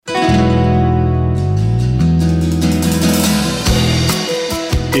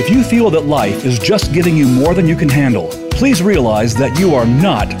you feel that life is just giving you more than you can handle, please realize that you are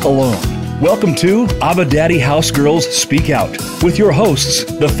not alone. Welcome to Abba Daddy House Girls Speak Out with your hosts,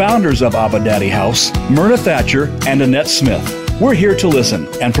 the founders of Abba Daddy House, Myrna Thatcher and Annette Smith. We're here to listen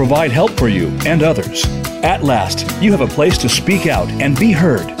and provide help for you and others. At last, you have a place to speak out and be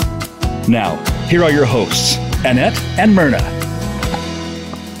heard. Now, here are your hosts, Annette and Myrna.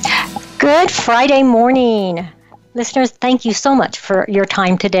 Good Friday morning. Listeners, thank you so much for your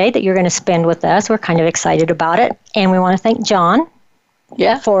time today that you're going to spend with us. We're kind of excited about it. And we want to thank John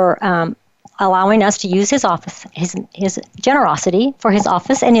for allowing us to use his office, his generosity for his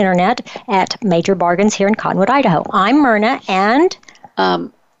office and internet at Major Bargains here in Cottonwood, Idaho. I'm Myrna, and...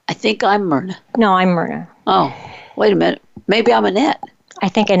 I think I'm Myrna. No, I'm Myrna. Oh, wait a minute. Maybe I'm Annette. I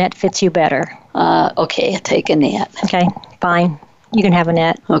think Annette fits you better. Okay, I'll take Annette. Okay, fine. You can have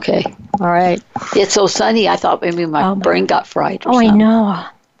Annette. Okay. All right. It's so sunny, I thought maybe my brain got fried or something. I know.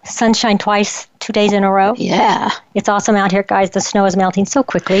 Sunshine twice, 2 days in a row. Yeah. It's awesome out here, guys. The snow is melting so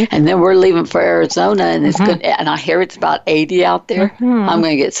quickly. And then we're leaving for Arizona, and it's good. And I hear it's about 80 out there. I'm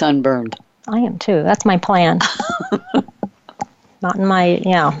going to get sunburned. I am too. That's my plan. Not in my,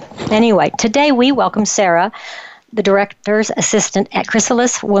 Anyway, today we welcome Sarah, the director's assistant at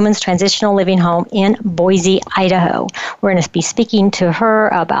Chrysalis Women's Transitional Living Home in Boise, Idaho. We're going to be speaking to her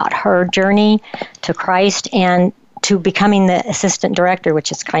about her journey to Christ and to becoming the assistant director,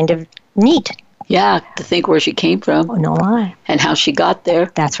 which is kind of neat. Yeah, to think where she came from. Oh, no lie. And how she got there.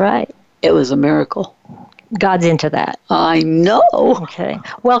 That's right. It was a miracle. God's into that. I know. Okay.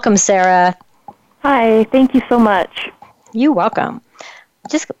 Welcome, Sarah. Hi, thank you so much. You're welcome.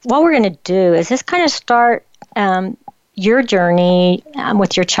 Just what we're going to do is just kind of start your journey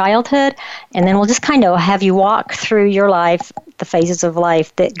with your childhood, and then we'll just kind of have you walk through your life, the phases of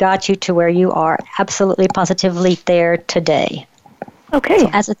life that got you to where you are absolutely positively there today.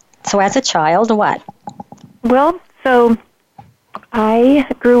 Okay. So as a child, what? Well, so I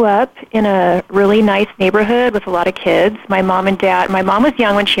grew up in a really nice neighborhood with a lot of kids. My mom was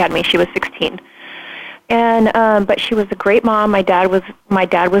young when she had me. She was 16. And but she was a great mom. My dad was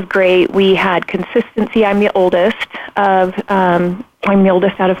great. We had consistency. I'm the oldest out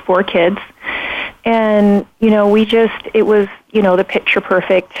of 4 kids. And it was the picture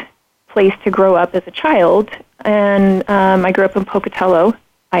perfect place to grow up as a child. And I grew up in Pocatello,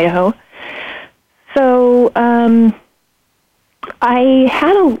 Idaho. So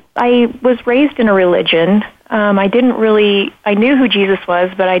I was raised in a religion. I knew who Jesus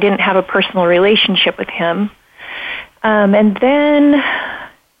was, but I didn't have a personal relationship with him. And then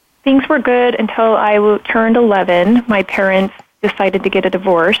things were good until I turned 11. My parents decided to get a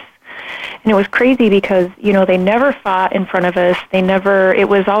divorce. And it was crazy because, they never fought in front of us. It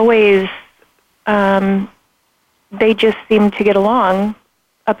was always, they just seemed to get along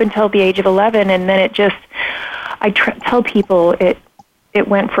up until the age of 11. And then tell people it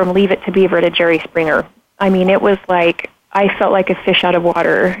went from Leave It to Beaver to Jerry Springer. I mean, it was like, I felt like a fish out of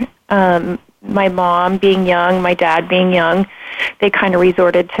water. My mom being young, my dad being young, they kind of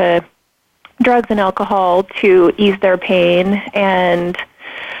resorted to drugs and alcohol to ease their pain. And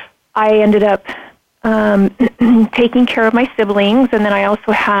I ended up taking care of my siblings. And then I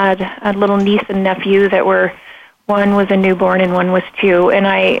also had a little niece and nephew one was a newborn and one was 2. And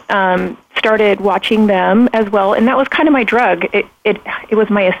I started watching them as well, and that was kind of my drug. It was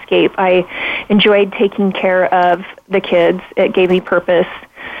my escape. I enjoyed taking care of the kids. It gave me purpose.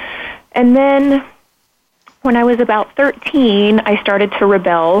 And then when I was about 13, I started to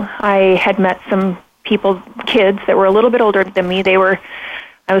rebel. I had met some kids that were a little bit older than me. I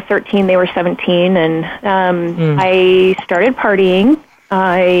was 13, they were 17, and I started partying.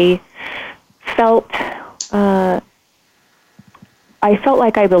 I felt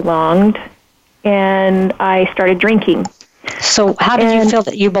like I belonged, and I started drinking. So how did you feel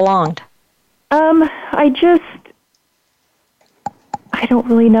that you belonged? I don't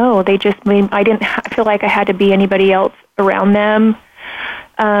really know. I didn't feel like I had to be anybody else around them.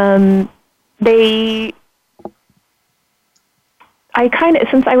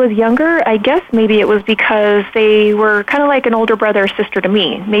 Since I was younger, I guess maybe it was because they were kind of like an older brother or sister to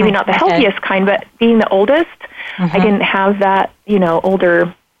me. Maybe not the healthiest kind, but being the oldest, I didn't have that,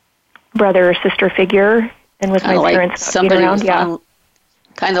 older brother or sister figure. And with my parents not being around,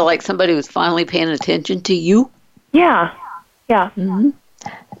 kind of like somebody was finally paying attention to you? Yeah. Mm-hmm.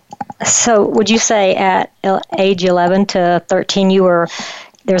 So would you say at age 11 to 13,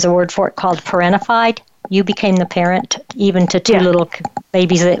 there's a word for it called parentified? You became the parent even to 2 little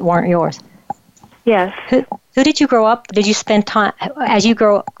babies that weren't yours? Yes. Who did you grow up? Did you spend time, as you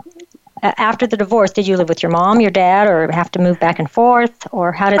grow after the divorce, did you live with your mom, your dad, or have to move back and forth,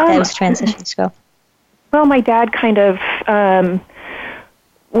 or how did those transitions go? Well, my dad kind of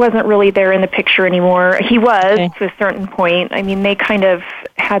wasn't really there in the picture anymore. He was to a certain point. I mean, they kind of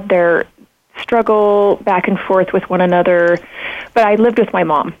had their struggle back and forth with one another, but I lived with my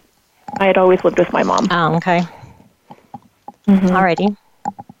mom. I had always lived with my mom. Oh, okay. Alrighty.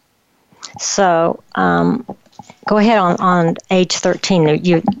 So, go ahead on age 13.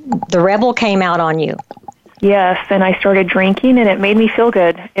 The rebel came out on you. Yes, and I started drinking, and it made me feel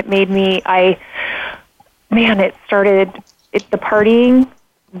good. It made me, it started, the partying,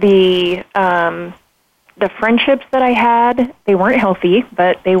 the friendships that I had, they weren't healthy,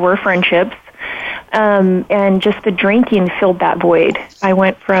 but they were friendships. And just the drinking filled that void. I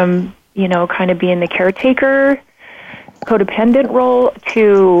went from, kind of being the caretaker, codependent role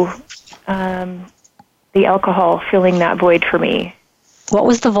to the alcohol filling that void for me. What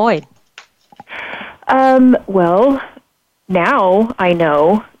was the void? Well, now I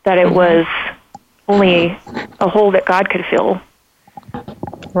know that it was only a hole that God could fill.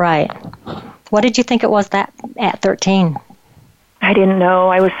 Right. What did you think it was that at 13? I didn't know.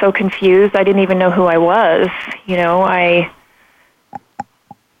 I was so confused. I didn't even know who I was.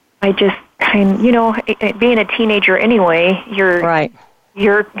 I just being a teenager anyway,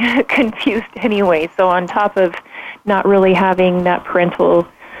 you're confused anyway. So on top of not really having that parental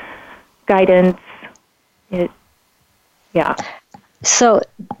guidance, So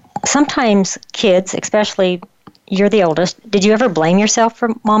sometimes kids, especially you're the oldest, did you ever blame yourself for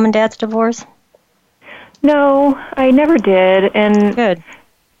mom and dad's divorce? No, I never did. And good.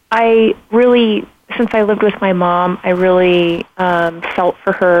 I really, since I lived with my mom, I really felt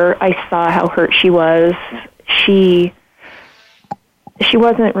for her. I saw how hurt she was. She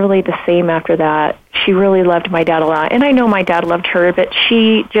wasn't really the same after that. She really loved my dad a lot. And I know my dad loved her, but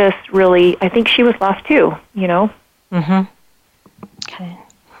she just really, I think she was lost too, Mm-hmm. Okay.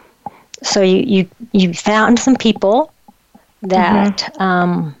 So you found some people that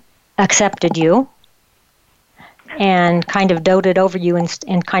accepted you and kind of doted over you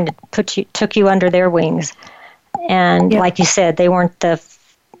and kind of took you under their wings. And like you said, they weren't the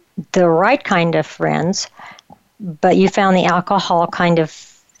right kind of friends, but you found the alcohol kind of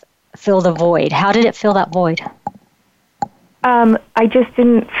fill the void. How did it fill that void? I just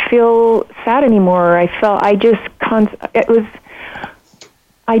didn't feel sad anymore. I just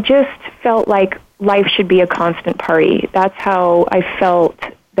felt like life should be a constant party. That's how I felt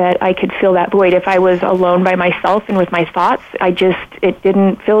that I could fill that void. If I was alone by myself and with my thoughts, it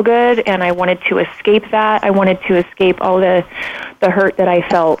didn't feel good, and I wanted to escape that. I wanted to escape all the hurt that I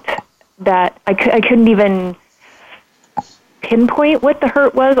felt, that I couldn't even pinpoint what the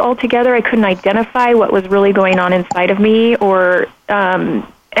hurt was altogether. I couldn't identify what was really going on inside of me,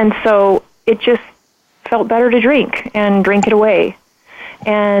 and so it just felt better to drink and drink it away.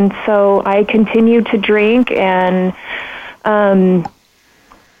 And so I continued to drink, and I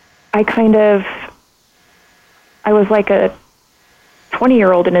was like a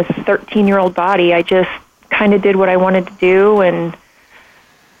 20-year-old in a 13-year-old body. I just kind of did what I wanted to do, and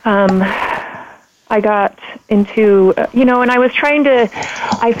I got into, and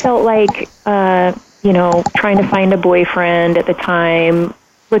I felt like, trying to find a boyfriend at the time,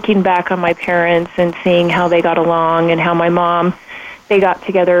 looking back on my parents and seeing how they got along and how my mom, they got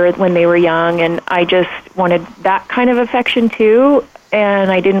together when they were young, and I just wanted that kind of affection too, and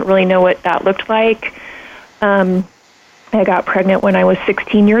I didn't really know what that looked like. I got pregnant when I was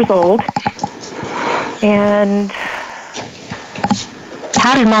 16 years old, and...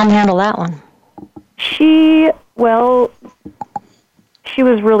 How did Mom handle that one? She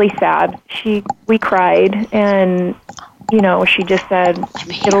was really sad. We cried, and, she just said,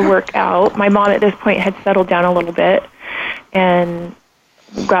 it'll work out. My mom at this point had settled down a little bit and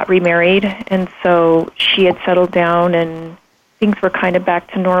got remarried, and so she had settled down, and things were kind of back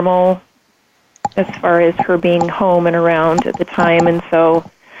to normal as far as her being home and around at the time. And so,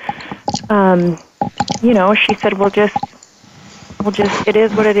 she said, it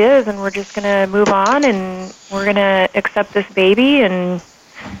is what it is, and we're just going to move on, and we're going to accept this baby. And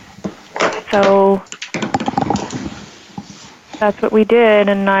so that's what we did,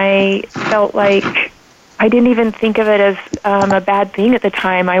 and I felt like I didn't even think of it as a bad thing at the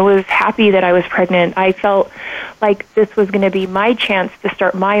time. I was happy that I was pregnant. I felt like this was going to be my chance to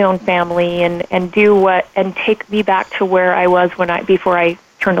start my own family and take me back to where I was before I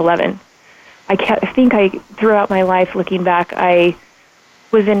turned 11. I think throughout my life, looking back, I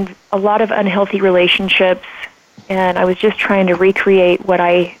was in a lot of unhealthy relationships, and I was just trying to recreate what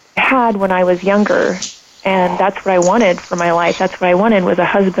I had when I was younger. And that's what I wanted for my life. That's what I wanted, was a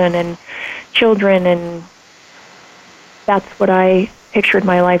husband and children, and that's what I pictured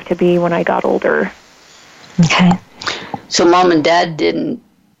my life to be when I got older. Okay. So Mom and Dad didn't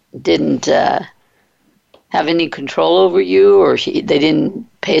have any control over you, or they didn't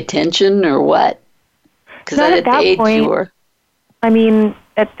pay attention, or what? Because at the age point, you were. I mean,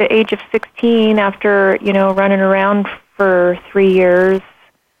 at the age of 16, after, running around for 3 years,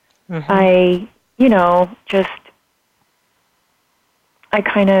 I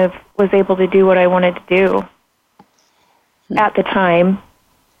kind of was able to do what I wanted to do at the time.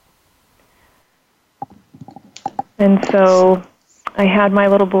 And so I had my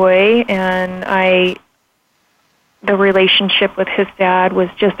little boy, and the relationship with his dad was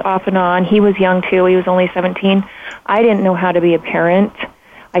just off and on. He was young too. He was only 17. I didn't know how to be a parent.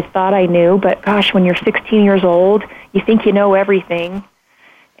 I thought I knew, but gosh, when you're 16 years old, you think you know everything.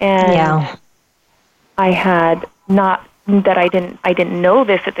 And I had not that I didn't know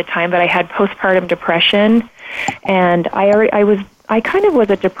this at the time, but I had postpartum depression, and I kind of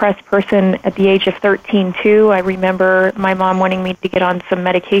was a depressed person at the age of 13 too. I remember my mom wanting me to get on some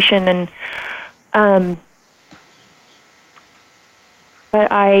medication, and but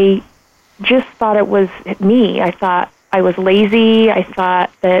I just thought it was me. I thought I was lazy. I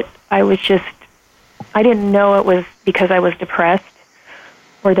thought that I didn't know it was because I was depressed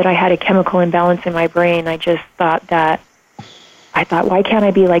or that I had a chemical imbalance in my brain. I just thought, why can't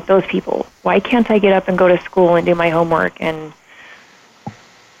I be like those people? Why can't I get up and go to school and do my homework? And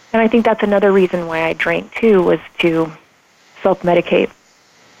I think that's another reason why I drank too, was to self-medicate.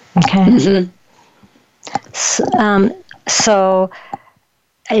 Okay. So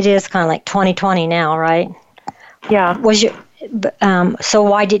it is kind of like 2020 now, right? Yeah. So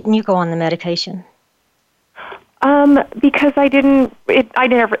why didn't you go on the medication? Because I didn't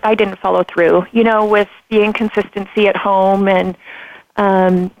follow through, with the inconsistency at home and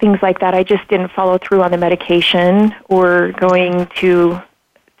things like that. I just didn't follow through on the medication or going to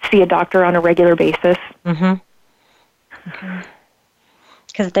see a doctor on a regular basis. Mm-hmm. Okay.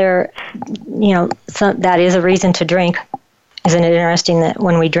 Because that is a reason to drink. Isn't it interesting that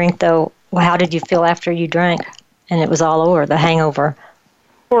when we drink, though, how did you feel after you drank and it was all over, the hangover?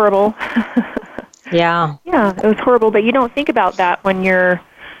 Horrible. Yeah. Yeah, it was horrible, but you don't think about that when you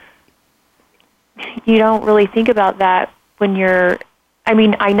don't really think about that when you're,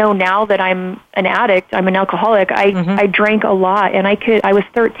 I know now that I'm an addict, I'm an alcoholic. I drank a lot, and I was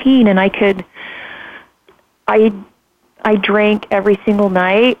 13, and I drank every single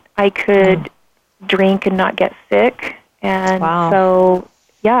night. I could drink and not get sick. And so,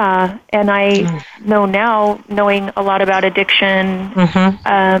 yeah, and I know now, knowing a lot about addiction,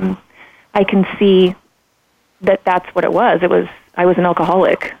 I can see that that's what it was. I was an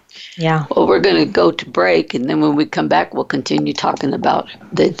alcoholic. Yeah. Well, we're going to go to break, and then when we come back, we'll continue talking about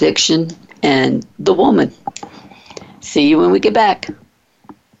the addiction and the woman. See you when we get back.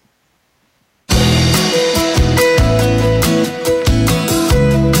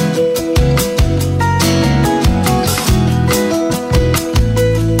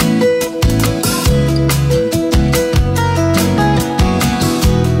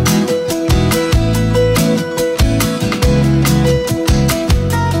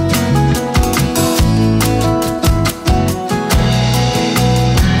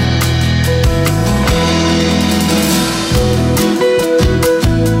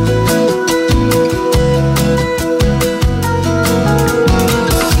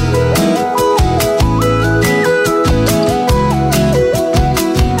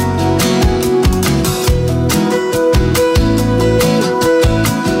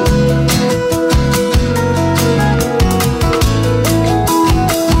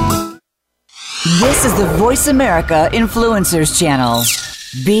 This is the Voice America Influencers Channel.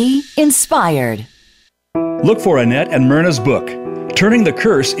 Be inspired. Look for Annette and Myrna's book, Turning the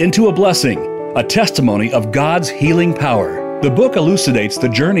Curse into a Blessing, a testimony of God's healing power. The book elucidates the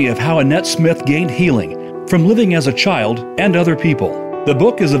journey of how Annette Smith gained healing from living as a child and other people. The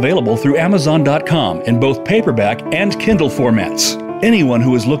book is available through Amazon.com in both paperback and Kindle formats. Anyone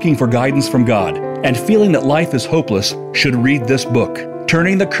who is looking for guidance from God and feeling that life is hopeless should read this book,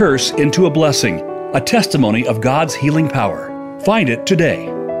 Turning the Curse into a Blessing, a testimony of God's healing power. Find it today.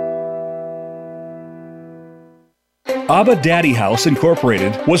 Abba Daddy House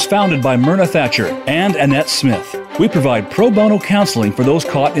Incorporated was founded by Myrna Thatcher and Annette Smith. We provide pro bono counseling for those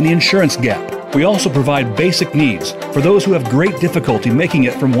caught in the insurance gap. We also provide basic needs for those who have great difficulty making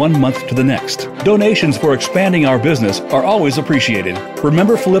it from one month to the next. Donations for expanding our business are always appreciated.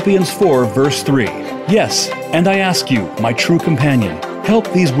 Remember Philippians 4, verse 3. Yes, and I ask you, my true companion,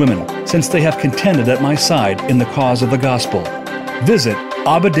 Help these women, since they have contended at my side in the cause of the gospel. Visit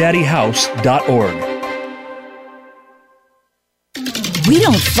abadaddyhouse.org. We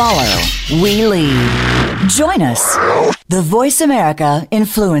don't follow, we lead. Join us, the Voice America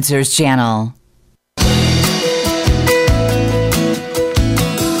Influencers Channel.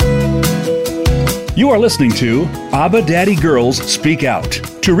 You are listening to Abba Daddy Girls Speak Out.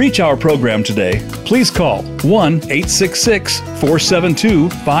 To reach our program today, please call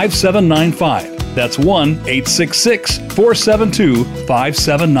 1-866-472-5795. That's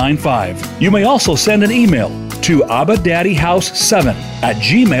 1-866-472-5795. You may also send an email to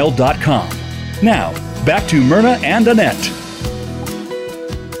abadaddyhouse7@gmail.com. Now, back to Myrna and Annette.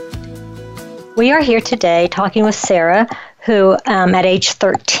 We are here today talking with Sarah, who at age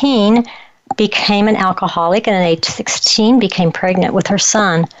 13 became an alcoholic, and at age 16 became pregnant with her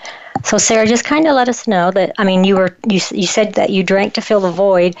son. So Sarah, just kind of let us know that, I mean, you said that you drank to fill the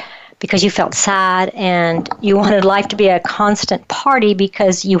void because you felt sad, and you wanted life to be a constant party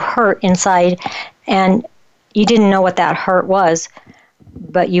because you hurt inside, and you didn't know what that hurt was,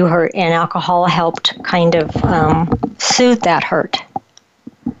 but you hurt, and alcohol helped kind of soothe that hurt.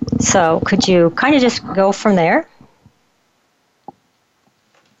 So could you kind of just go from there?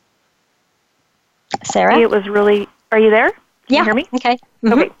 Sarah? It was really, are you there? Can you hear me? Okay.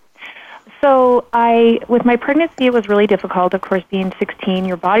 Mm-hmm. Okay. So with my pregnancy, it was really difficult. Of course, being 16,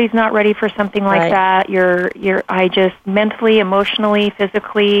 your body's not ready for something like that. I just mentally, emotionally,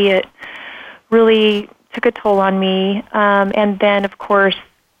 physically, it really took a toll on me. And then, of course,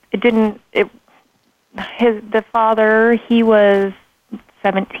 the father, he was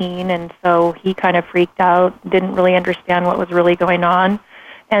 17, and so he kind of freaked out, didn't really understand what was really going on.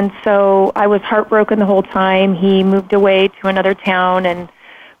 And so I was heartbroken the whole time. He moved away to another town, and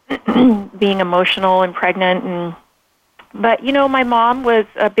being emotional and pregnant. But, you know, my mom was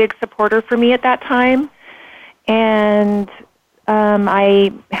a big supporter for me at that time. And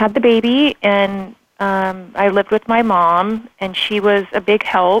I had the baby, and I lived with my mom, and she was a big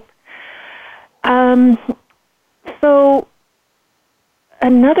help. So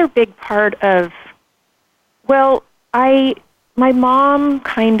another big part of, my mom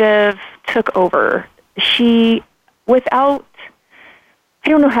kind of took over. I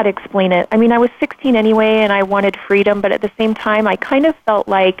don't know how to explain it. I mean, I was 16 anyway, and I wanted freedom, but at the same time, I kind of felt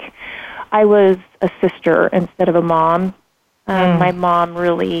like I was a sister instead of a mom. My mom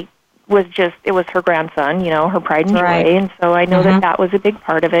really was it was her grandson, you know, her pride and joy, and so I know that was a big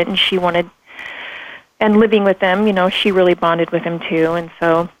part of it, and she wanted, and living with them, you know, she really bonded with him too, and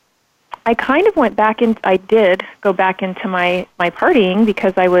so I kind of I did go back into my partying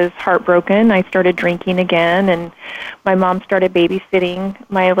because I was heartbroken. I started drinking again, and my mom started babysitting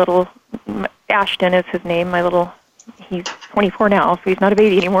my little, Ashton is his name, he's 24 now, so he's not a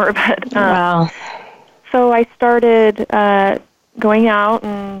baby anymore, but, wow. So I started going out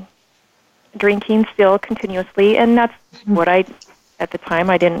and drinking still continuously, and that's what at the time,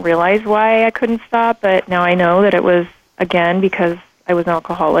 I didn't realize why I couldn't stop, but now I know that it was, again, because I was an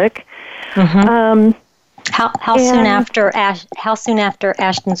alcoholic. Mm-hmm. How soon after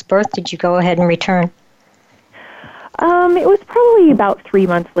Ashton's birth did you go ahead and return? It was probably about 3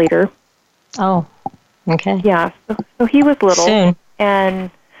 months later. Oh, okay. Yeah, so he was little. Soon.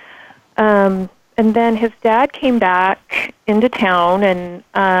 And then his dad came back into town, and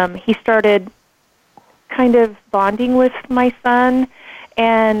he started kind of bonding with my son.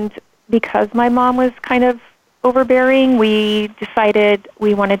 And because my mom was kind of overbearing, we decided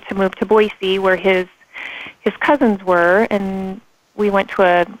we wanted to move to Boise, where his cousins were, and we went to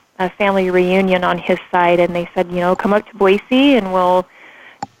a family reunion on his side, and they said, you know, come up to Boise, and we'll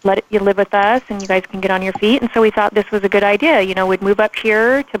let you live with us, and you guys can get on your feet. And so we thought this was a good idea. You know, we'd move up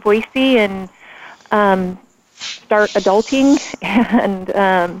here to Boise and start adulting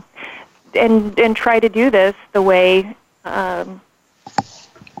and try to do this the way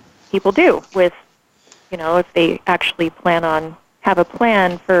people do with, you know, if they actually have a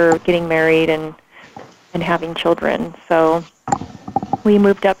plan for getting married and having children. So we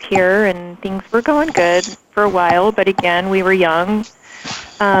moved up here, and things were going good for a while, but again, we were young.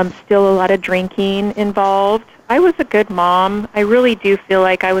 Still a lot of drinking involved. I was a good mom. I really do feel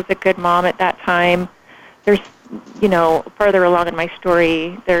like I was a good mom at that time. There's, you know, further along in my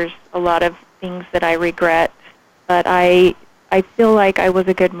story, there's a lot of things that I regret, but I feel like I was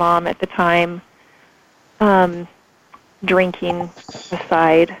a good mom at the time. Drinking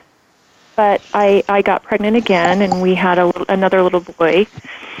aside, but I got pregnant again, and we had another little boy,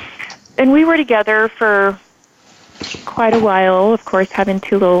 and we were together for quite a while, of course, having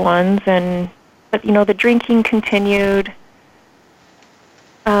two little ones, but you know, the drinking continued,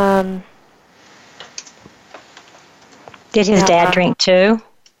 Did his dad drink too?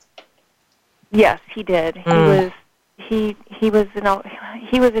 Yes, he did. He was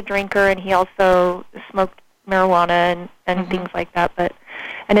a drinker, and he also smoked marijuana and things like that.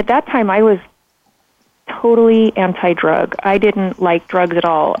 And at that time, I was totally anti-drug. I didn't like drugs at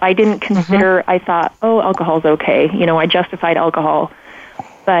all. I didn't consider. I thought, alcohol's okay. I justified alcohol,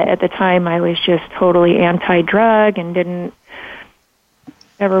 but at the time, I was just totally anti-drug and didn't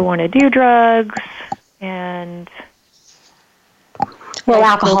ever want to do drugs. And well,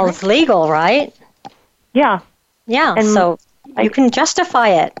 alcohol is legal, right? Yeah. Yeah, and so you can justify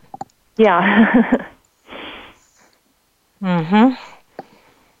it. Yeah.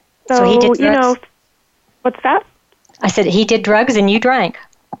 So he did drugs? What's that? I said he did drugs and you drank.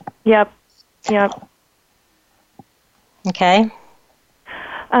 Yep. Okay.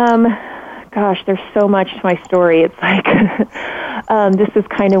 Gosh, there's so much to my story. It's like this is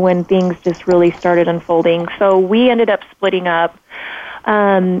kind of when things just really started unfolding. So we ended up splitting up.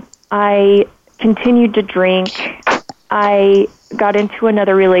 I continued to drink. I got into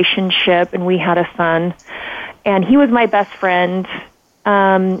another relationship, and we had a son. And he was my best friend.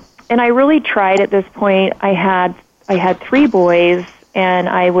 And I really tried at this point. I had 3 boys, and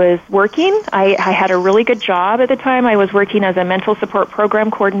I was working. I had a really good job at the time. I was working as a mental support program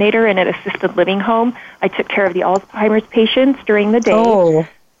coordinator in an assisted living home. I took care of the Alzheimer's patients during the day. Oh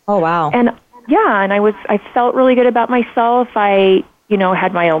wow. And I felt really good about myself. I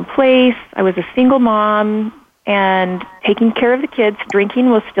had my own place. I was a single mom and taking care of the kids.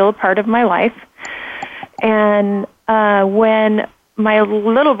 Drinking was still a part of my life. And when my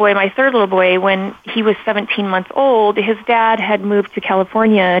third little boy, when he was 17 months old, his dad had moved to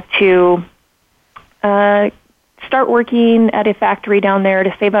California to start working at a factory down there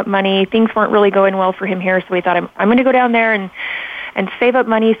to save up money. Things weren't really going well for him here, so he thought, I'm going to go down there and save up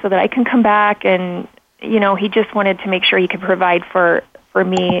money so that I can come back. And he just wanted to make sure he could provide for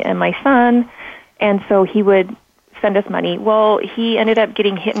me and my son, and so he would send us money. Well, he ended up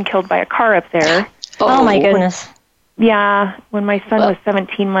getting hit and killed by a car up there. Oh my goodness. When my son was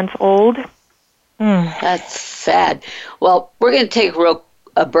 17 months old. That's sad. Well, we're going to take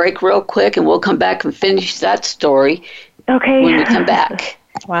a break real quick, and we'll come back and finish that story. Okay. When we come back.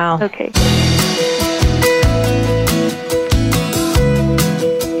 Wow. Okay.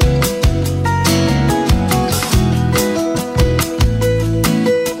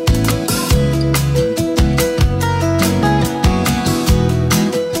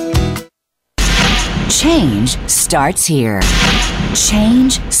 Change starts here.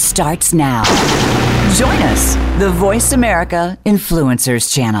 Change starts now. Join us, the Voice America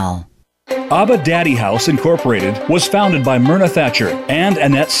Influencers Channel. Abba Daddy House Incorporated was founded by Myrna Thatcher and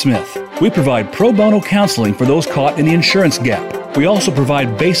Annette Smith. We provide pro bono counseling for those caught in the insurance gap. We also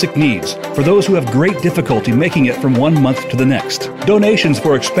provide basic needs for those who have great difficulty making it from one month to the next. Donations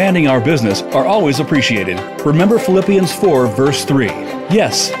for expanding our business are always appreciated. Remember Philippians 4, verse 3.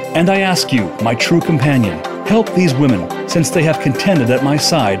 Yes, and I ask you, my true companion, help these women, since they have contended at my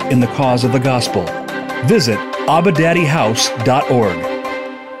side in the cause of the gospel. Visit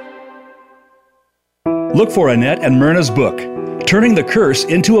AbbaDaddyHouse.org. Look for Annette and Myrna's book, Turning the Curse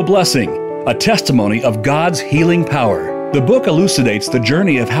into a Blessing, a testimony of God's healing power. The book elucidates the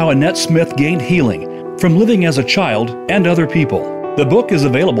journey of how Annette Smith gained healing from living as a child and other people. The book is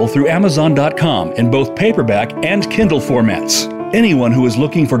available through Amazon.com in both paperback and Kindle formats. Anyone who is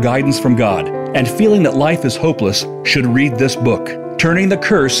looking for guidance from God and feeling that life is hopeless should read this book, Turning the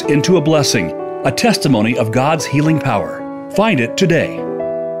Curse into a Blessing, a testimony of God's healing power. Find it today.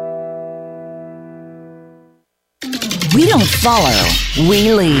 We don't follow,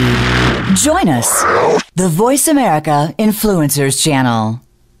 we lead. Join us, the Voice America Influencers Channel.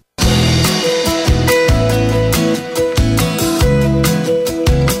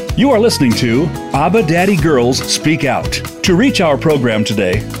 You are listening to Abba Daddy Girls Speak Out. To reach our program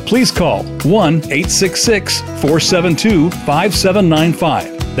today, please call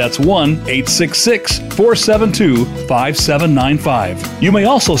 1-866-472-5795. That's 1-866-472-5795. You may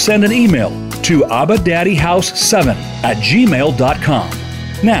also send an email to abbadaddyhouse7@gmail.com.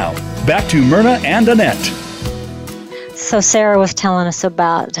 Now, back to Myrna and Annette. So Sarah was telling us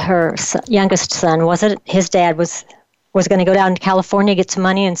about her youngest son. Was it his dad was going to go down to California, get some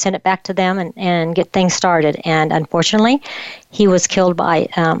money, and send it back to them and get things started. And unfortunately, he was killed by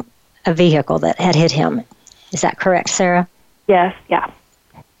a vehicle that had hit him. Is that correct, Sarah? Yes, yeah.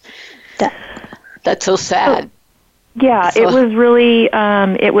 That's so sad. Yeah, it was really,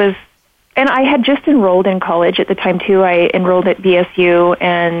 it was, and I had just enrolled in college at the time, too. I enrolled at BSU,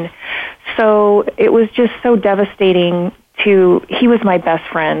 and so it was just so devastating he was my best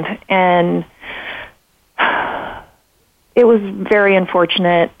friend, and it was very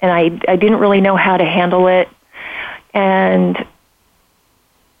unfortunate, and I didn't really know how to handle it. And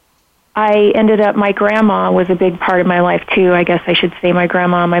I ended up, my grandma was a big part of my life too, I guess I should say. My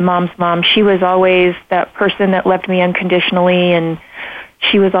grandma, my mom's mom, she was always that person that loved me unconditionally, and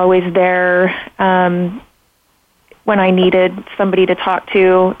she was always there when I needed somebody to talk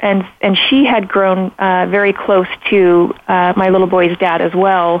to. And she had grown very close to my little boy's dad as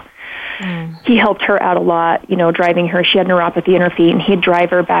well. He helped her out a lot, driving her. She had neuropathy in her feet, and he'd drive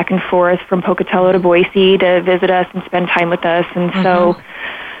her back and forth from Pocatello to Boise to visit us and spend time with us. And so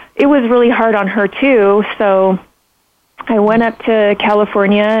it was really hard on her too. So I went up to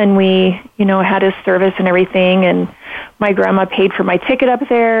California, and we, had his service and everything, and my grandma paid for my ticket up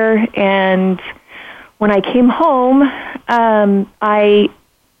there. And when I came home,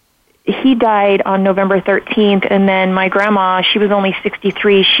 he died on November 13th, and then my grandma, she was only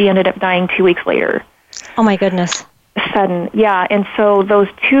 63. She ended up dying 2 weeks later. Oh, my goodness. Sudden, yeah. And so those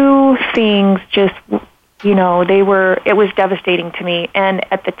two things just, it was devastating to me. And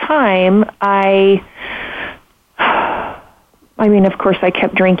at the time, of course, I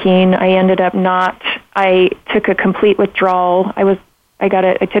kept drinking. I ended up I took a complete withdrawal. I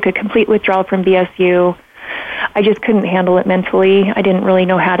took a complete withdrawal from BSU. I just couldn't handle it mentally. I didn't really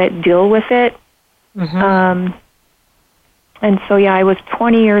know how to deal with it. And so, I was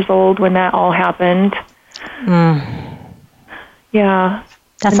 20 years old when that all happened. Yeah.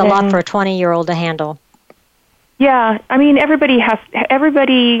 That's a lot for a 20-year-old to handle. Yeah. I mean,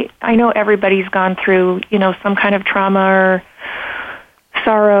 I know everybody's gone through, some kind of trauma or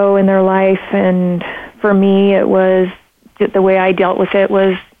sorrow in their life. And for me, it was, the way I dealt with it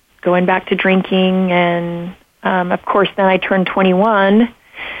was going back to drinking, and of course then I turned 21,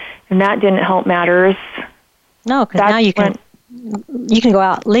 and that didn't help matters. No, because now you can go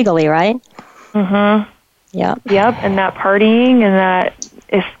out legally, right? Yep. And that partying and that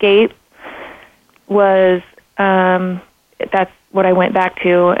escape was that's what I went back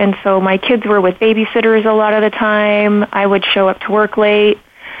to. And so my kids were with babysitters a lot of the time. I would show up to work late.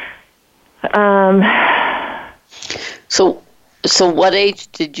 So what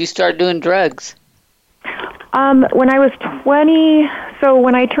age did you start doing drugs? When I was 20, so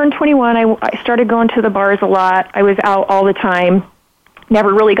when I turned 21, I started going to the bars a lot. I was out all the time.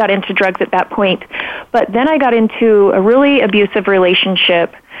 Never really got into drugs at that point. But then I got into a really abusive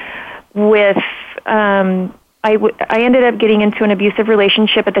relationship with, I ended up getting into an abusive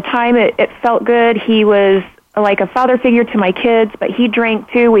relationship. At the time, it felt good. He was like a father figure to my kids, but he drank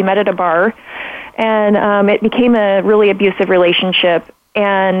too. We met at a bar. And it became a really abusive relationship.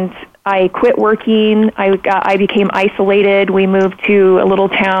 And I quit working. I became isolated. We moved to a little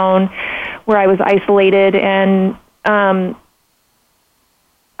town where I was isolated. And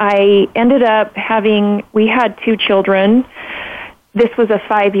I ended up we had 2 children. This was a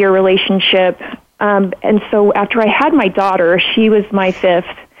 5-year relationship. And so after I had my daughter, she was my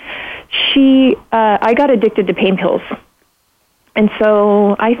 5th, I got addicted to pain pills. And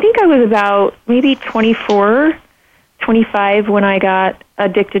so I think I was about maybe 24, 25 when I got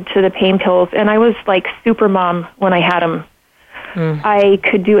addicted to the pain pills. And I was like super mom when I had them. I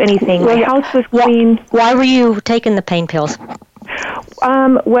could do anything. My house was clean. Why were you taking the pain pills?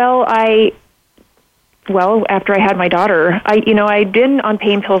 Well, after I had my daughter, I'd been on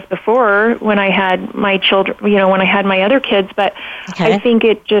pain pills before when I had my children, when I had my other kids, but I think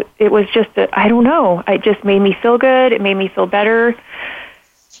it was just, I don't know, it just made me feel good. It made me feel better.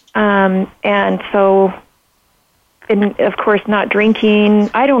 And so, and of course not drinking.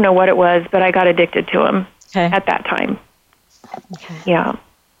 I don't know what it was, but I got addicted to them at that time. Okay. Yeah.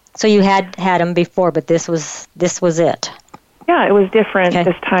 So you had them before, but this was it. Yeah, it was different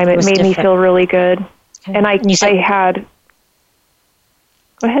this time. It made me feel really good. Okay. And I had...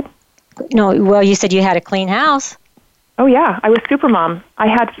 Go ahead. No, well, you said you had a clean house. Oh, yeah. I was super mom.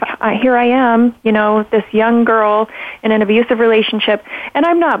 Here I am, this young girl in an abusive relationship. And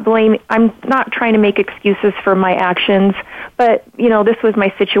I'm not trying to make excuses for my actions, but, this was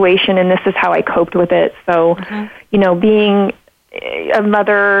my situation and this is how I coped with it. So, being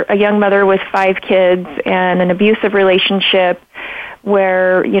a young mother with 5 kids and an abusive relationship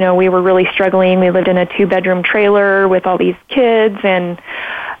where, we were really struggling. We lived in a 2-bedroom trailer with all these kids, and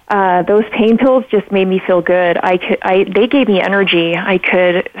those pain pills just made me feel good. They gave me energy.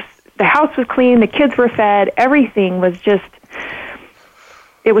 The house was clean, the kids were fed, everything was just,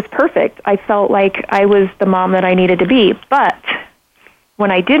 it was perfect. I felt like I was the mom that I needed to be. But when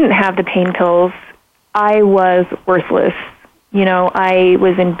I didn't have the pain pills, I was worthless. I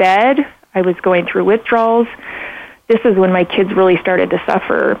was in bed. I was going through withdrawals. this is when my kids really started to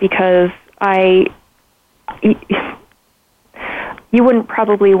suffer, because you wouldn't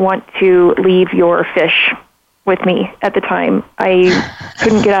probably want to leave your fish with me at the time. I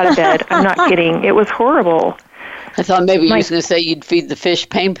couldn't get out of bed. I'm not kidding. It was horrible. I thought maybe you was going to say you'd feed the fish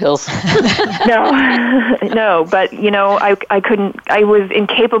pain pills. No, but, I couldn't, I was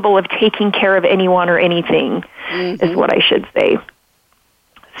incapable of taking care of anyone or anything, is what I should say.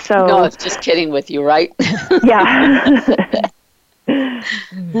 So, no, I was just kidding with you, right? Yeah.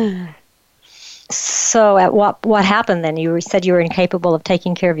 So at what happened then? You said you were incapable of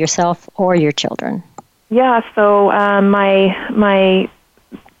taking care of yourself or your children. Yeah, so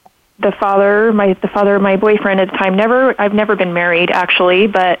the father of my boyfriend at the time, I've never been married actually,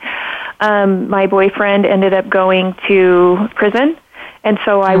 but my boyfriend ended up going to prison, and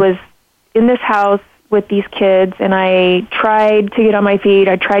so I was in this house with these kids, and I tried to get on my feet.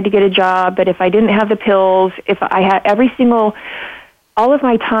 I tried to get a job, but if I didn't have the pills, if I had all of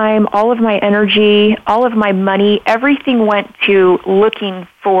my time, all of my energy, all of my money, everything went to looking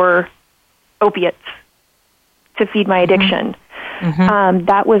for opiates to feed my addiction. Mm-hmm.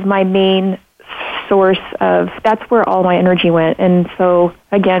 That was my main source that's where all my energy went. And so,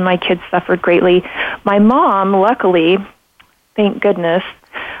 again, my kids suffered greatly. My mom, luckily, thank goodness,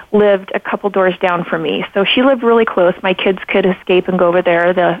 lived a couple doors down from me. So she lived really close. My kids could escape and go over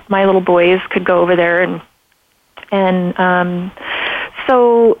there. My little boys could go over there. And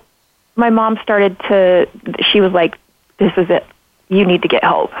so my mom she was like, this is it. You need to get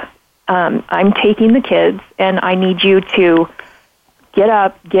help. I'm taking the kids, and I need you to get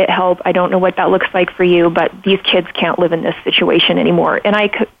up, get help. I don't know what that looks like for you, but these kids can't live in this situation anymore. And I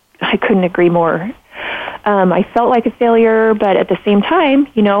couldn't agree more. I felt like a failure, but at the same time,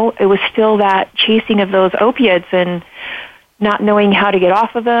 it was still that chasing of those opiates and not knowing how to get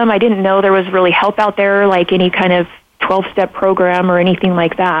off of them. I didn't know there was really help out there, like any kind of 12-step program or anything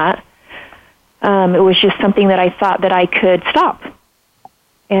like that. It was just something that I thought that I could stop,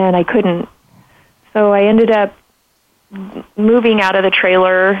 and I couldn't. So I ended up moving out of the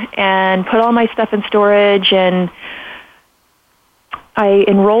trailer and put all my stuff in storage, and I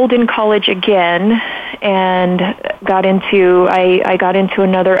enrolled in college again and got into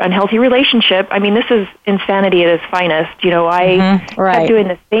another unhealthy relationship. I mean, this is insanity at its finest. I kept doing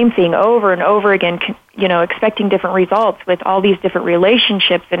the same thing over and over again, expecting different results with all these different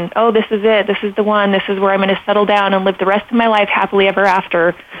relationships, and this is it, this is the one, this is where I'm going to settle down and live the rest of my life happily ever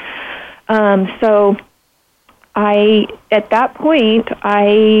after. So at that point,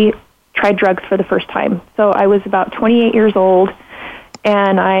 I tried drugs for the first time. So I was about 28 years old,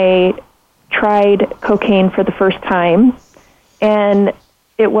 and I tried cocaine for the first time, and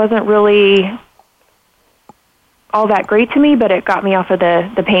it wasn't really all that great to me, but it got me off of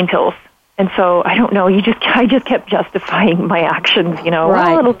the pain pills. And so I don't know, I just kept justifying my actions, Right.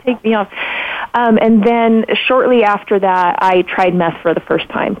 Well, it'll take me off. And then shortly after that, I tried meth for the first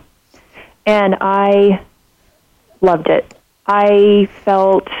time, and I loved it.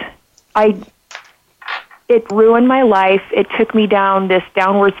 It ruined my life. It took me down this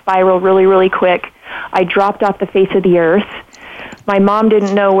downward spiral really, really quick. I dropped off the face of the earth. My mom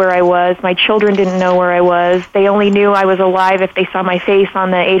didn't know where I was. My children didn't know where I was. They only knew I was alive if they saw my face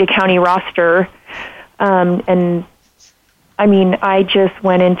on the Ada County roster. And I mean, I just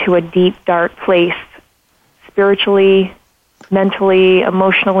went into a deep, dark place, spiritually, mentally,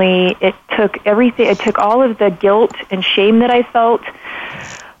 emotionally. It took everything. It took all of the guilt and shame that I felt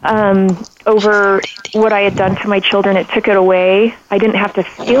over what I had done to my children. It took it away. I didn't have to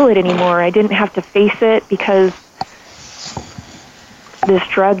feel it anymore. I didn't have to face it, because this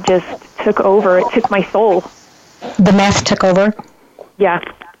drug just took over. It took my soul. The meth took over? Yeah.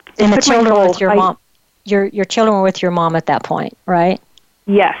 And the children were with your mom. Your children were with your mom at that point, right?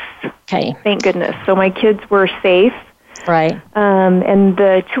 Yes. Okay. Thank goodness. So my kids were safe. Right. And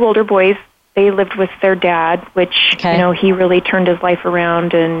the two older boys, they lived with their dad, which, he really turned his life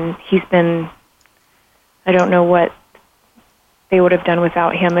around, and he's been, I don't know what they would have done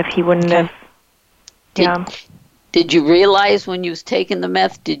without him if he wouldn't have. Did you realize when you was taking the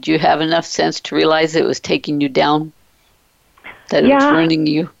meth, did you have enough sense to realize it was taking you down? That it was ruining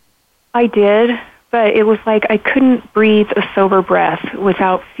you? I did, but it was like I couldn't breathe a sober breath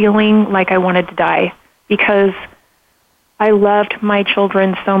without feeling like I wanted to die, because I loved my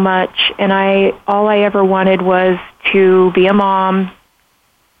children so much, and all I ever wanted was to be a mom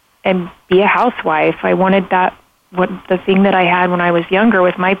and be a housewife. I wanted the thing that I had when I was younger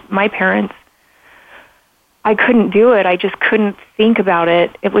with my parents. I couldn't do it. I just couldn't think about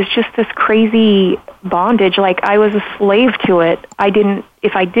it. It was just this crazy bondage. Like I was a slave to it.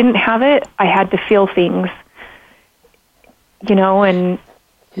 If I didn't have it, I had to feel things. and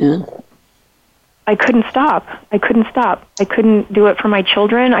Yeah. I couldn't stop. I couldn't do it for my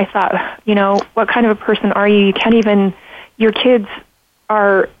children. I thought, what kind of a person are you? You can't even, your kids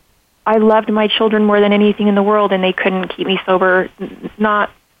are, I loved my children more than anything in the world, and they couldn't keep me sober.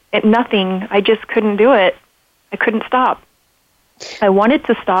 Nothing. I just couldn't do it. I couldn't stop. I wanted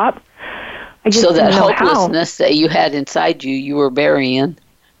to stop. I just So that didn't know hopelessness that you had inside you, you were burying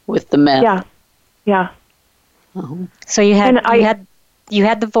with the meth. how. Yeah. Uh-huh. So you had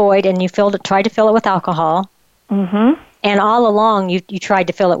the void, and you tried to fill it with alcohol. Mm-hmm. And all along, you tried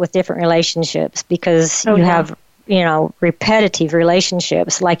to fill it with different relationships because you have, repetitive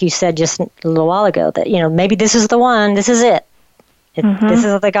relationships, like you said just a little while ago, that, maybe this is the one, this is it. This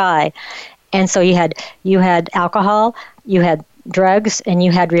is the guy. And so you had alcohol, you had drugs, and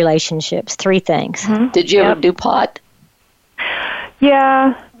you had relationships, 3 things. Mm-hmm. Did you ever do pot?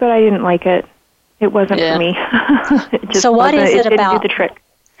 Yeah, but I didn't like it. It wasn't for me. So what is it didn't about do the trick?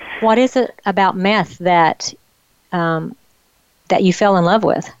 What is it about meth that you fell in love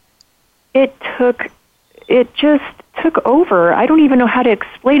with? It just took over. I don't even know how to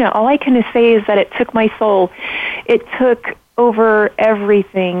explain it. All I can say is that it took my soul. It took over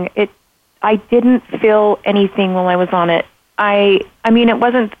everything. I didn't feel anything while I was on it. I mean, it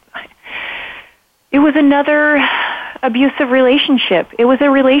was another abusive relationship. It was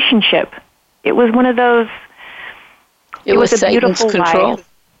a relationship. It was one of those. It was a Satan's beautiful control. lie.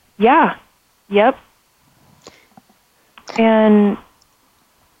 Yeah. Yep. And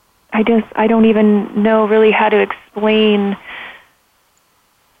I don't even know really how to explain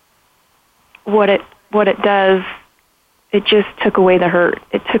what it does. It just took away the hurt.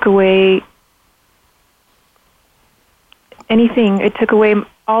 It took away anything. It took away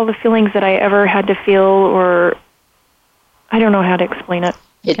all the feelings that I ever had to feel, or I don't know how to explain it.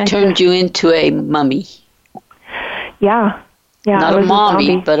 It turned you into a mummy. Yeah. Yeah. Not a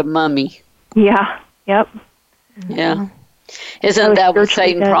mommy, but a mummy. Yeah. Yep. Yeah. Isn't that what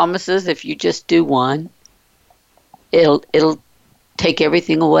Satan promises? If you just do one, it'll take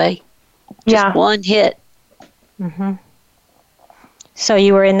everything away. Just one hit. Mm-hmm. So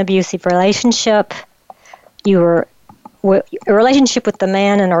you were in an abusive relationship. You were a relationship with the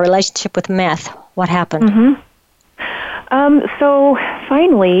man and a relationship with meth. What happened? Mm-hmm. So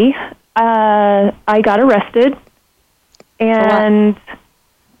finally, I got arrested. And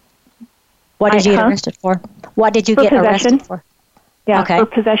what did you get arrested for? What did you get arrested for? Yeah, for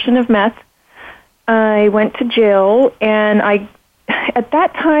possession of meth. I went to jail, and at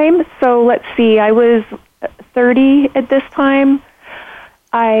that time, so let's see, I was 30 at this time.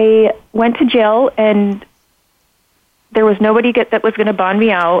 I went to jail, and there was nobody that was going to bond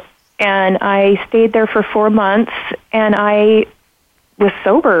me out, and I stayed there for 4 months, and I was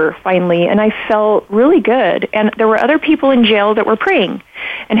sober finally, and I felt really good. And there were other people in jail that were praying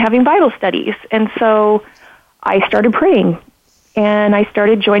and having Bible studies, and so I started praying, and I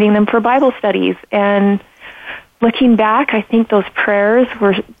started joining them for Bible studies. And looking back, I think those prayers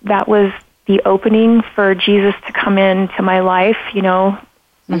that was the opening for Jesus to come into my life,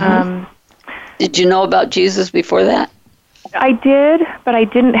 Mm-hmm. Did you know about Jesus before that? I did, but I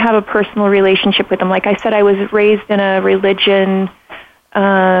didn't have a personal relationship with him. Like I said, I was raised in a religion,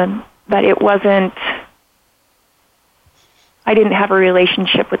 but it wasn't, I didn't have a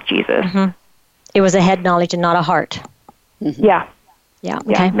relationship with Jesus. Mm-hmm. It was a head knowledge and not a heart. Mm-hmm. Yeah. Yeah.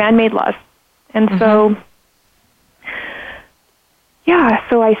 Okay. Yeah, man-made laws. And so,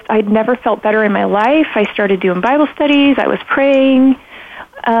 so I'd never felt better in my life. I started doing Bible studies. I was praying.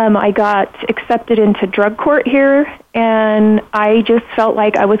 I got accepted into drug court here, and I just felt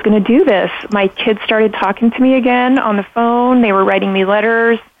like I was going to do this. My kids started talking to me again on the phone. They were writing me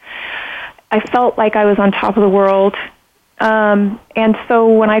letters. I felt like I was on top of the world. And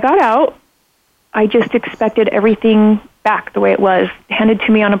so when I got out, I just expected everything back the way it was, handed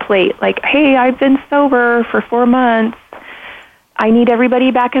to me on a plate. Like, hey, I've been sober for 4 months. I need everybody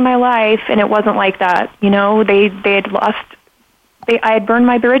back in my life. And it wasn't like that. They had lost... I had burned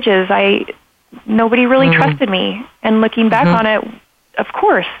my bridges. Nobody really trusted me. And looking back on it, of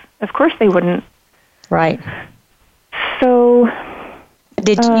course they wouldn't. Right. So, you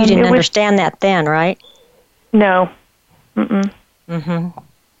didn't understand that then, right? No. Mm-mm. Mm-hmm.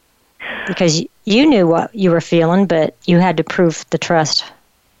 Because you knew what you were feeling, but you had to prove the trust.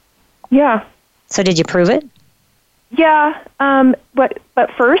 Yeah. So did you prove it? Yeah, but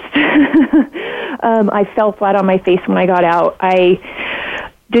first, I fell flat on my face when I got out. I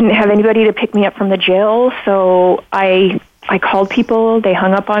didn't have anybody to pick me up from the jail, so I called people. They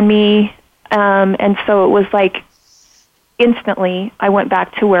hung up on me, and so it was like instantly I went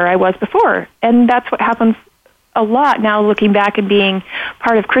back to where I was before, and that's what happens a lot now, looking back and being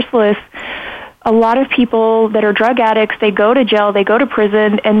part of Chrysalis. A lot of people that are drug addicts, they go to jail, they go to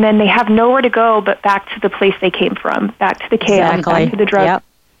prison, and then they have nowhere to go but back to the place they came from, back to the chaos, back to the drugs. Yep.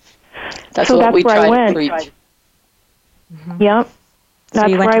 That's what we try to preach. Mm-hmm. Yep.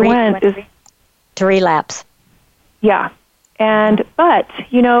 That's where I went. To relapse. Yeah. But,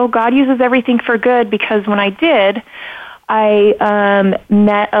 God uses everything for good, because when I did, I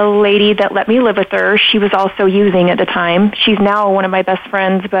met a lady that let me live with her. She was also using at the time. She's now one of my best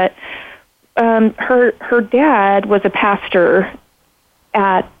friends, but her dad was a pastor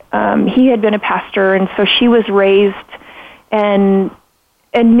he had been a pastor, and so she was raised and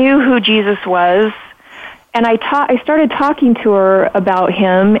knew who Jesus was. And I started talking to her about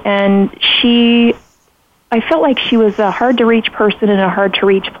him, and I felt like she was a hard-to-reach person in a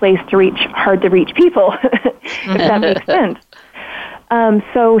hard-to-reach place to reach hard-to-reach people, if that makes sense.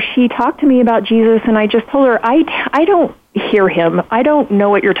 So she talked to me about Jesus, and I just told her, I don't hear him. I don't know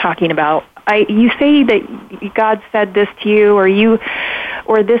what you're talking about. You say that God said this to you,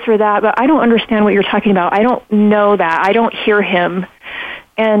 or this or that, but I don't understand what you're talking about. I don't know that. I don't hear him.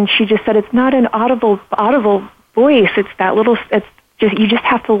 And she just said, it's not an audible voice. It's that little. It's just, you just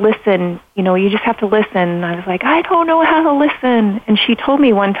have to listen. You just have to listen. And I was like, I don't know how to listen. And she told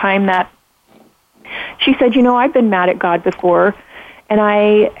me one time that she said, I've been mad at God before, and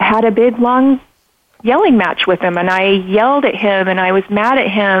I had a big long yelling match with him, and I yelled at him, and I was mad at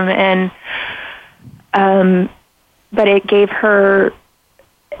him, and but it gave her,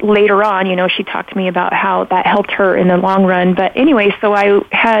 later on, she talked to me about how that helped her in the long run. But anyway, so I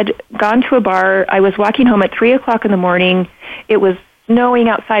had gone to a bar. I was walking home at 3 o'clock in the morning. It was snowing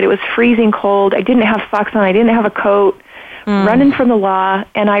outside. It was freezing cold. I didn't have socks on. I didn't have a coat. Running from the law.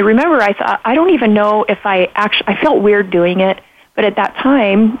 And I remember I thought, I don't even know if I felt weird doing it. But at that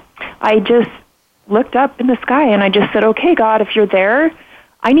time, I just looked up in the sky and I just said, okay, God, if you're there,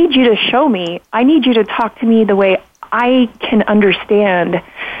 I need you to show me. I need you to talk to me the way I can understand.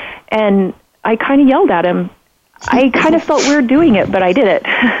 And I kind of yelled at him. I kind of felt weird doing it, but I did it.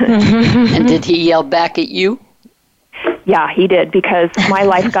 And did he yell back at you? Yeah, he did, because my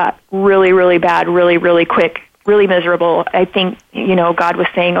life got really, really bad, really, really quick, really miserable. I think, God was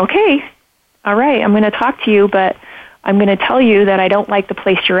saying, okay, all right, I'm going to talk to you, but I'm going to tell you that I don't like the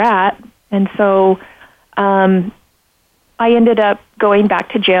place you're at. And so I ended up going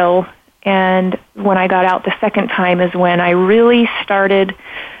back to jail, and when I got out the second time is when I really started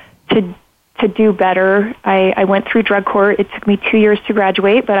to do better. I went through drug court. It took me 2 years to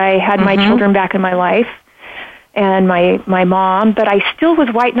graduate, but I had my children back in my life and my mom, but I still was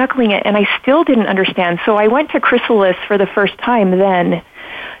white-knuckling it, and I still didn't understand. So I went to Chrysalis for the first time then,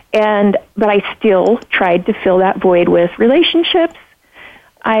 but I still tried to fill that void with relationships.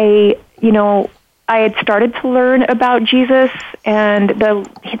 I had started to learn about Jesus and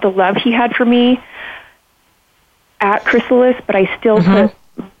the love he had for me at Chrysalis, but I still put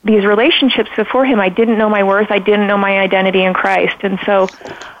these relationships before him. I didn't know my worth. I didn't know my identity in Christ. And so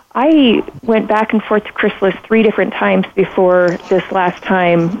I went back and forth to Chrysalis 3 different times before this last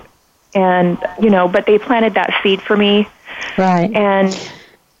time. And, but they planted that seed for me. Right. And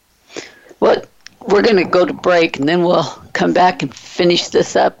well, we're going to go to break, and then we'll come back and finish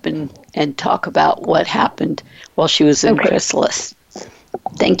this up and talk about what happened while she was in Chrysalis.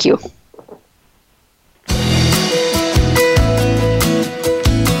 Thank you.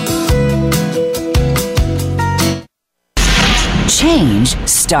 Change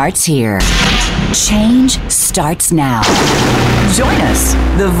starts here. Change starts now. Join us,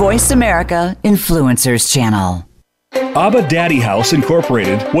 the Voice America Influencers Channel. Abba Daddy House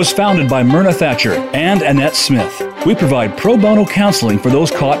Incorporated was founded by Myrna Thatcher and Annette Smith. We provide pro bono counseling for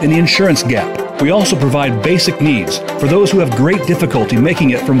those caught in the insurance gap. We also provide basic needs for those who have great difficulty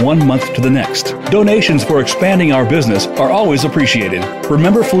making it from 1 month to the next. Donations for expanding our business are always appreciated.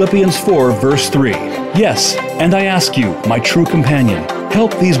 Remember Philippians 4, verse 3. Yes, and I ask you, my true companion,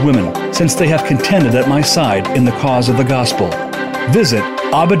 help these women, since they have contended at my side in the cause of the gospel. Visit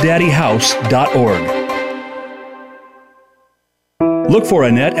AbbaDaddyHouse.org. Look for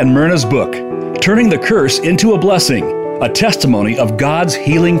Annette and Myrna's book, Turning the Curse into a Blessing, a testimony of God's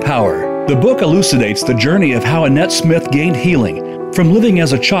healing power. The book elucidates the journey of how Annette Smith gained healing from living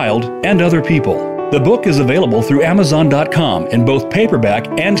as a child and other people. The book is available through Amazon.com in both paperback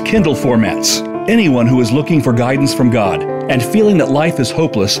and Kindle formats. Anyone who is looking for guidance from God and feeling that life is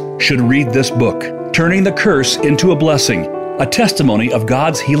hopeless should read this book, Turning the Curse into a Blessing, a testimony of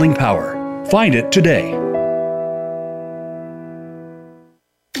God's healing power. Find it today.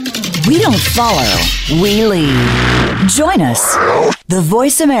 We don't follow, we lead. Join us, the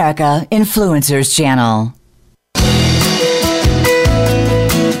Voice America Influencers Channel.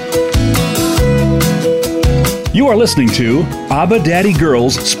 You are listening to Abba Daddy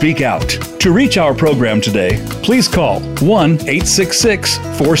Girls Speak Out. To reach our program today, please call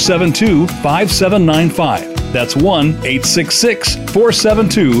 1-866-472-5795. That's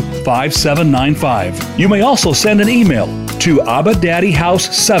 1-866-472-5795. You may also send an email to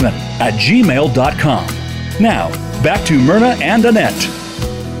abadaddyhouse7@gmail.com. Now, back to Myrna and Annette.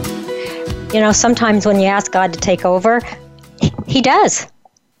 You know, sometimes when you ask God to take over, He does.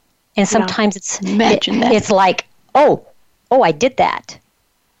 And sometimes it's like, oh, I did that.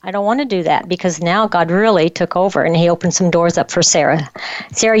 I don't want to do that, because now God really took over and He opened some doors up for Sarah.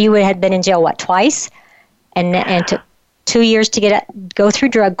 Sarah, you had been in jail, twice? And took 2 years to go through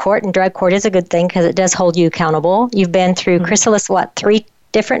drug court, and drug court is a good thing because it does hold you accountable. You've been through Chrysalis, 3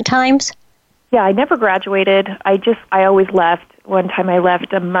 different times? Yeah, I never graduated. I always left. One time I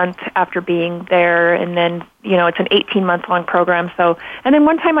left a month after being there, and then, it's an 18-month-long program. So, and then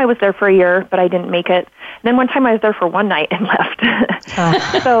one time I was there for a year, but I didn't make it. And then one time I was there for one night and left.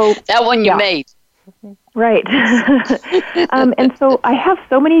 So that one you made. Right. And so I have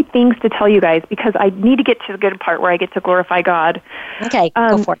so many things to tell you guys, because I need to get to the good part where I get to glorify God. Okay,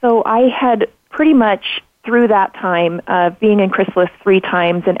 go for it. So I had pretty much, through that time of being in Chrysalis 3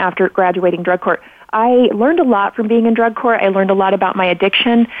 times and after graduating drug court, I learned a lot from being in drug court. I learned a lot about my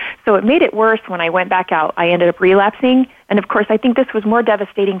addiction, so it made it worse when I went back out. I ended up relapsing, and of course I think this was more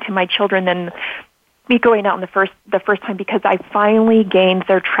devastating to my children than me going out in the first time, because I finally gained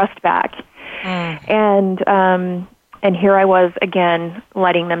their trust back. And here I was again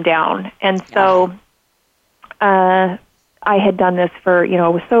letting them down. And so I had done this for, I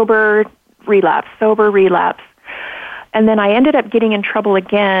was sober, relapse. And then I ended up getting in trouble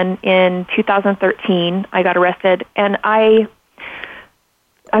again in 2013. I got arrested, and I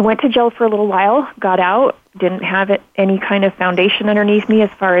went to jail for a little while, got out, didn't have any kind of foundation underneath me as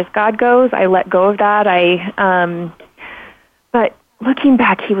far as God goes. I let go of that. But looking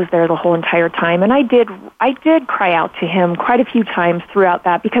back, He was there the whole entire time, and I did cry out to Him quite a few times throughout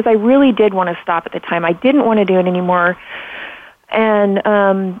that, because I really did want to stop at the time. I didn't want to do it anymore. And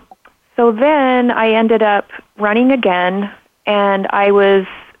so then I ended up running again, and I was,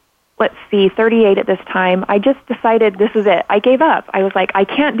 38 at this time. I just decided this is it. I gave up. I was like, I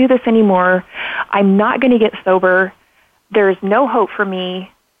can't do this anymore. I'm not going to get sober. There's no hope for me.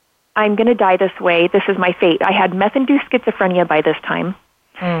 I'm going to die this way. This is my fate. I had meth-induced schizophrenia by this time,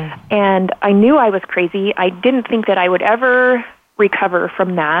 and I knew I was crazy. I didn't think that I would ever recover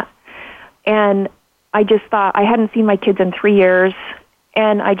from that, and I just thought, I hadn't seen my kids in 3 years,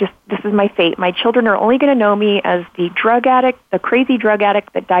 and this is my fate. My children are only going to know me as the drug addict, the crazy drug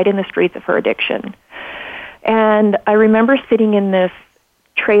addict that died in the streets of her addiction. And I remember sitting in this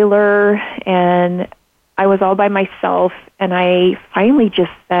trailer, and I was all by myself, and I finally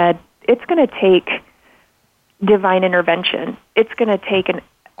just said, it's going to take divine intervention. It's going to take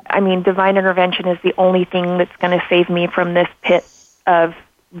divine intervention is the only thing that's going to save me from this pit of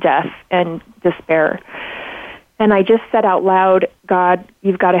death and despair. And I just said out loud, God,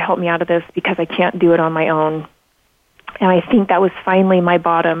 you've got to help me out of this, because I can't do it on my own. And I think that was finally my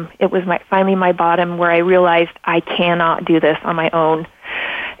bottom. It was finally my bottom, where I realized I cannot do this on my own.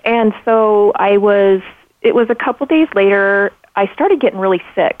 And so it was a couple days later, I started getting really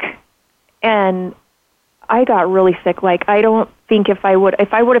sick. And I got really sick. I don't think if I would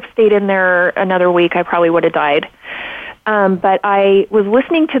have stayed in there another week, I probably would have died. But I was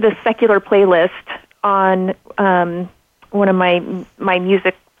listening to this secular playlist on one of my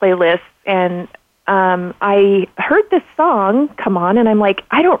music playlists, and I heard this song come on, and I'm like,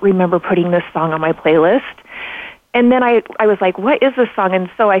 I don't remember putting this song on my playlist. And then I was like, what is this song?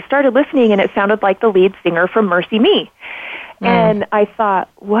 And so I started listening, and it sounded like the lead singer from Mercy Me. And I thought,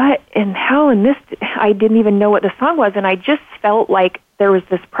 what and how and this? I didn't even know what the song was, and I just felt like there was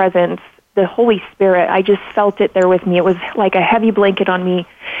this presence, the Holy Spirit. I just felt it there with me. It was like a heavy blanket on me,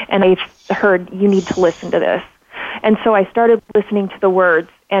 and I heard, you need to listen to this. And so I started listening to the words,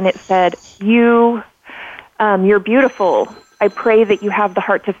 and it said, you're beautiful. I pray that you have the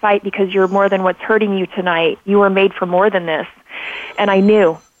heart to fight, because you're more than what's hurting you tonight. You were made for more than this. And I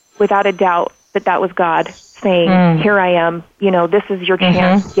knew, without a doubt, that was God saying, here I am. This is your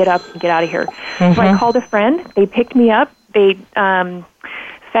chance. Get up and get out of here. So I called a friend. They picked me up. They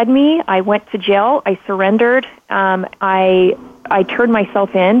fed me. I went to jail. I surrendered. I turned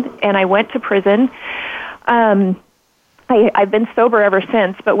myself in, and I went to prison. I've been sober ever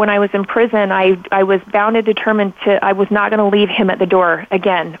since, but when I was in prison, I was bound and determined I was not going to leave Him at the door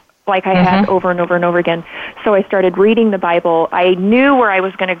again, like I had over and over and over again. So I started reading the Bible. I knew where I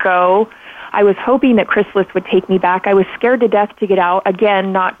was going to go. I was hoping that Chrysalis would take me back. I was scared to death to get out,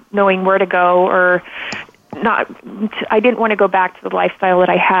 again, not knowing where to go or I didn't want to go back to the lifestyle that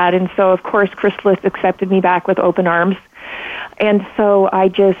I had. And so, of course, Chrysalis accepted me back with open arms. And so I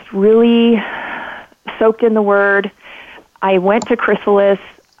just really soaked in the Word. I went to Chrysalis.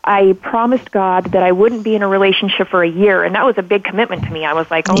 I promised God that I wouldn't be in a relationship for a year, and that was a big commitment to me. I was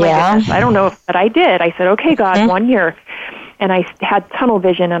like, oh, my goodness, I don't know if that I did. I said, okay, God, 1 year. And I had tunnel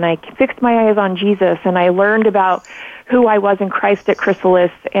vision, and I fixed my eyes on Jesus, and I learned about who I was in Christ at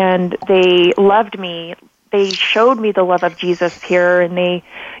Chrysalis, and they loved me. They showed me the love of Jesus here, and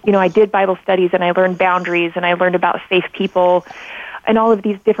I did Bible studies, and I learned boundaries, and I learned about safe people, and all of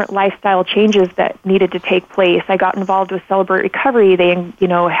these different lifestyle changes that needed to take place. I got involved with Celebrate Recovery. They,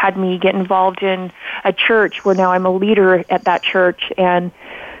 had me get involved in a church where now I'm a leader at that church, and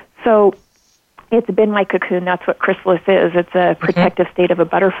so it's been my cocoon. That's what Chrysalis is. It's a protective state of a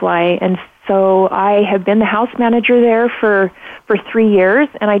butterfly. And so I have been the house manager there for 3 years,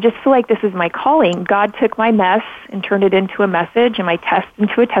 and I just feel like this is my calling. God took my mess and turned it into a message, and my test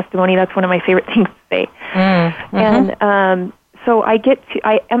into a testimony. That's one of my favorite things to say. And so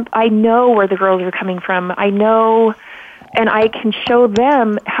I know where the girls are coming from. I know, and I can show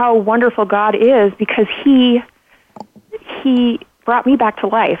them how wonderful God is because He brought me back to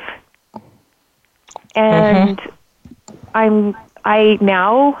life. And I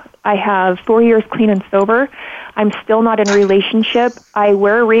have 4 years clean and sober. I'm still not in a relationship. I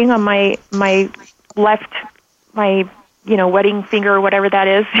wear a ring on my left, wedding finger or whatever that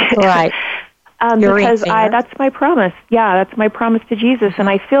is. Right. Because that's my promise. Yeah, that's my promise to Jesus. And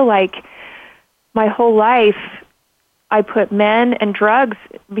I feel like my whole life I put men and drugs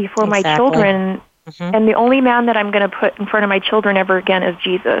before my children. And the only man that I'm going to put in front of my children ever again is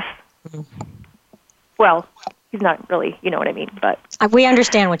Jesus. Well, he's not really, you know what I mean, but... We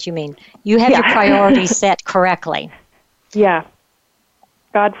understand what you mean. You have your priorities set correctly. Yeah.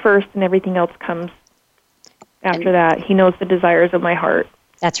 God first, and everything else comes after that. He knows the desires of my heart.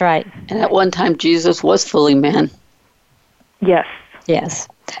 That's right. And at one time, Jesus was fully man. Yes. Yes.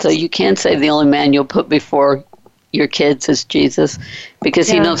 So you can't say the only man you'll put before your kids is Jesus, because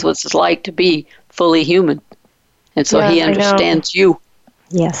he knows what it's like to be fully human. And so he understands you.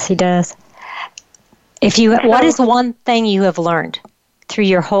 Yes, he does. What is the one thing you have learned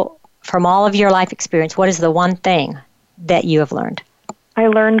from all of your life experience? What is the one thing that you have learned? I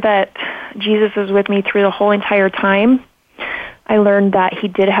learned that Jesus is with me through the whole entire time. I learned that he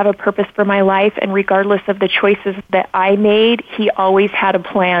did have a purpose for my life, and regardless of the choices that I made, he always had a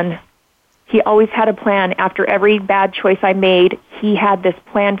plan. He always had a plan. After every bad choice I made, he had this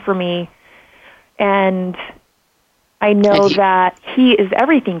plan for me. And I know that he is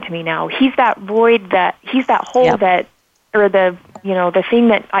everything to me now. He's that void, he's that hole that, or the thing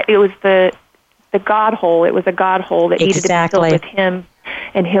that, it was the God hole. It was a God hole that needed to be filled with him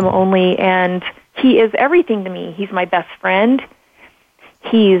and him only. And he is everything to me. He's my best friend.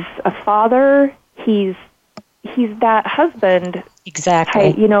 He's a father. He's that husband.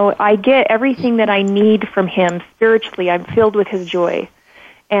 Exactly. I get everything that I need from him spiritually. I'm filled with his joy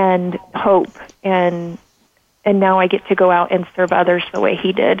and hope, and now I get to go out and serve others the way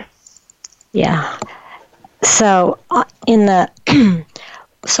he did. Yeah. So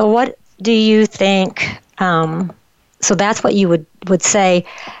so what do you think? So that's what you would say.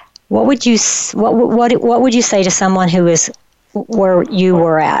 What would you say to someone who is where you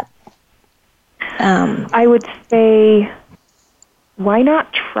were at? I would say, why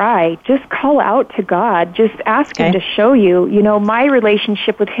not try? Just call out to God. Just ask him to show you. My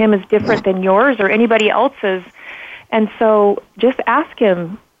relationship with him is different than yours or anybody else's. And so just ask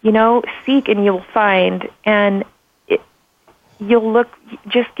him, seek and you'll find. And you'll look,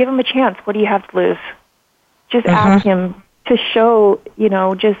 just give him a chance. What do you have to lose? Just ask him to show,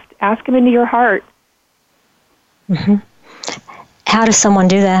 just ask him into your heart. How does someone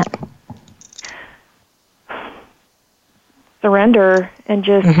do that? Surrender and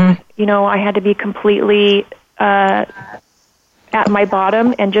just, I had to be completely at my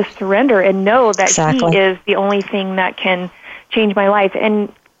bottom and just surrender and know that he is the only thing that can change my life.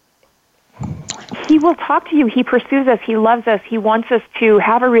 And he will talk to you. He pursues us. He loves us. He wants us to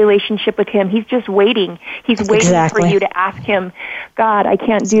have a relationship with him. He's just waiting. He's waiting for you to ask him, God, I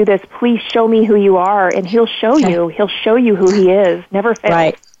can't do this. Please show me who you are. And he'll show you. He'll show you who he is. Never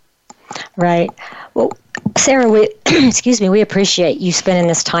fail. Right. Well, Sarah, we appreciate you spending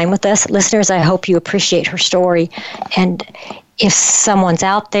this time with us. Listeners, I hope you appreciate her story. And if someone's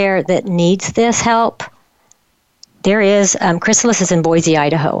out there that needs this help, there is, Chrysalis is in Boise,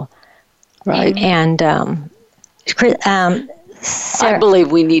 Idaho. Right. And I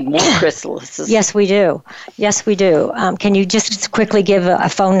believe we need more chrysalises. Yes, we do. Can you just quickly give a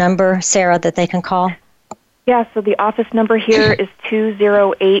phone number, Sarah, that they can call? Yeah, so the office number here is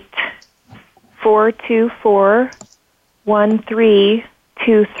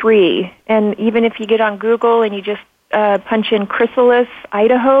 208-424-1323. And even if you get on Google and you just punch in Chrysalis,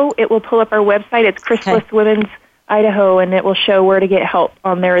 Idaho, it will pull up our website. It's Chrysalis Women's Idaho, and it will show where to get help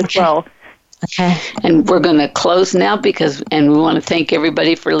on there as well. Okay. And we're going to close now and we want to thank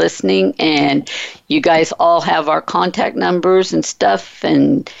everybody for listening. And you guys all have our contact numbers and stuff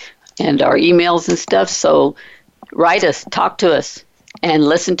and our emails and stuff. So write us, talk to us, and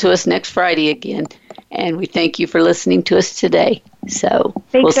listen to us next Friday again. And we thank you for listening to us today. So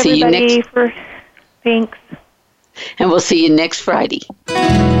Thanks, we'll see you next. Thanks. And we'll see you next Friday.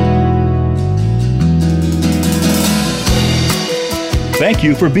 Thank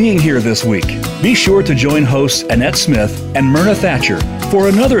you for being here this week. Be sure to join hosts Annette Smith and Myrna Thatcher for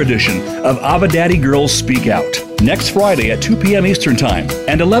another edition of Abba Daddy Girls Speak Out next Friday at 2 p.m. Eastern Time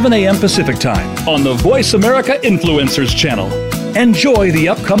and 11 a.m. Pacific Time on the Voice America Influencers channel. Enjoy the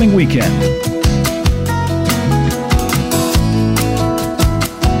upcoming weekend.